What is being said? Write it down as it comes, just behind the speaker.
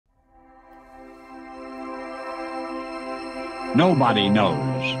Nobody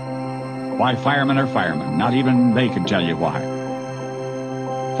knows why firemen are firemen. Not even they can tell you why.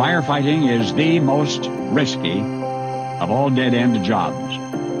 Firefighting is the most risky of all dead-end jobs,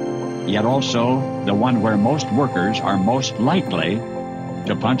 yet also the one where most workers are most likely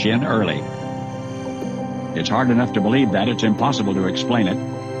to punch in early. It's hard enough to believe that. It's impossible to explain it.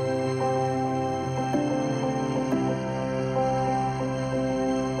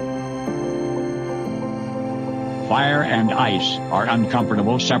 Fire and ice are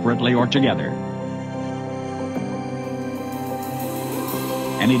uncomfortable separately or together.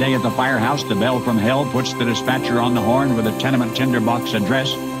 Any day at the firehouse, the bell from hell puts the dispatcher on the horn with a tenement tinderbox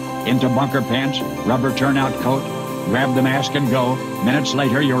address. Into bunker pants, rubber turnout coat, grab the mask and go. Minutes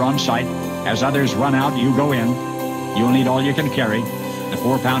later, you're on site. As others run out, you go in. You'll need all you can carry. The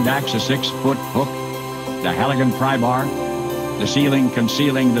 4-pound axe, a 6-foot hook, the Halligan pry bar. The ceiling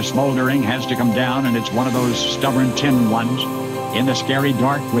concealing the smoldering has to come down, and it's one of those stubborn tin ones. In the scary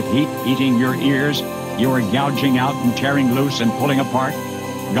dark, with heat eating your ears, you are gouging out and tearing loose and pulling apart,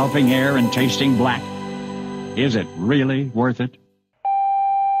 gulping air and tasting black. Is it really worth it?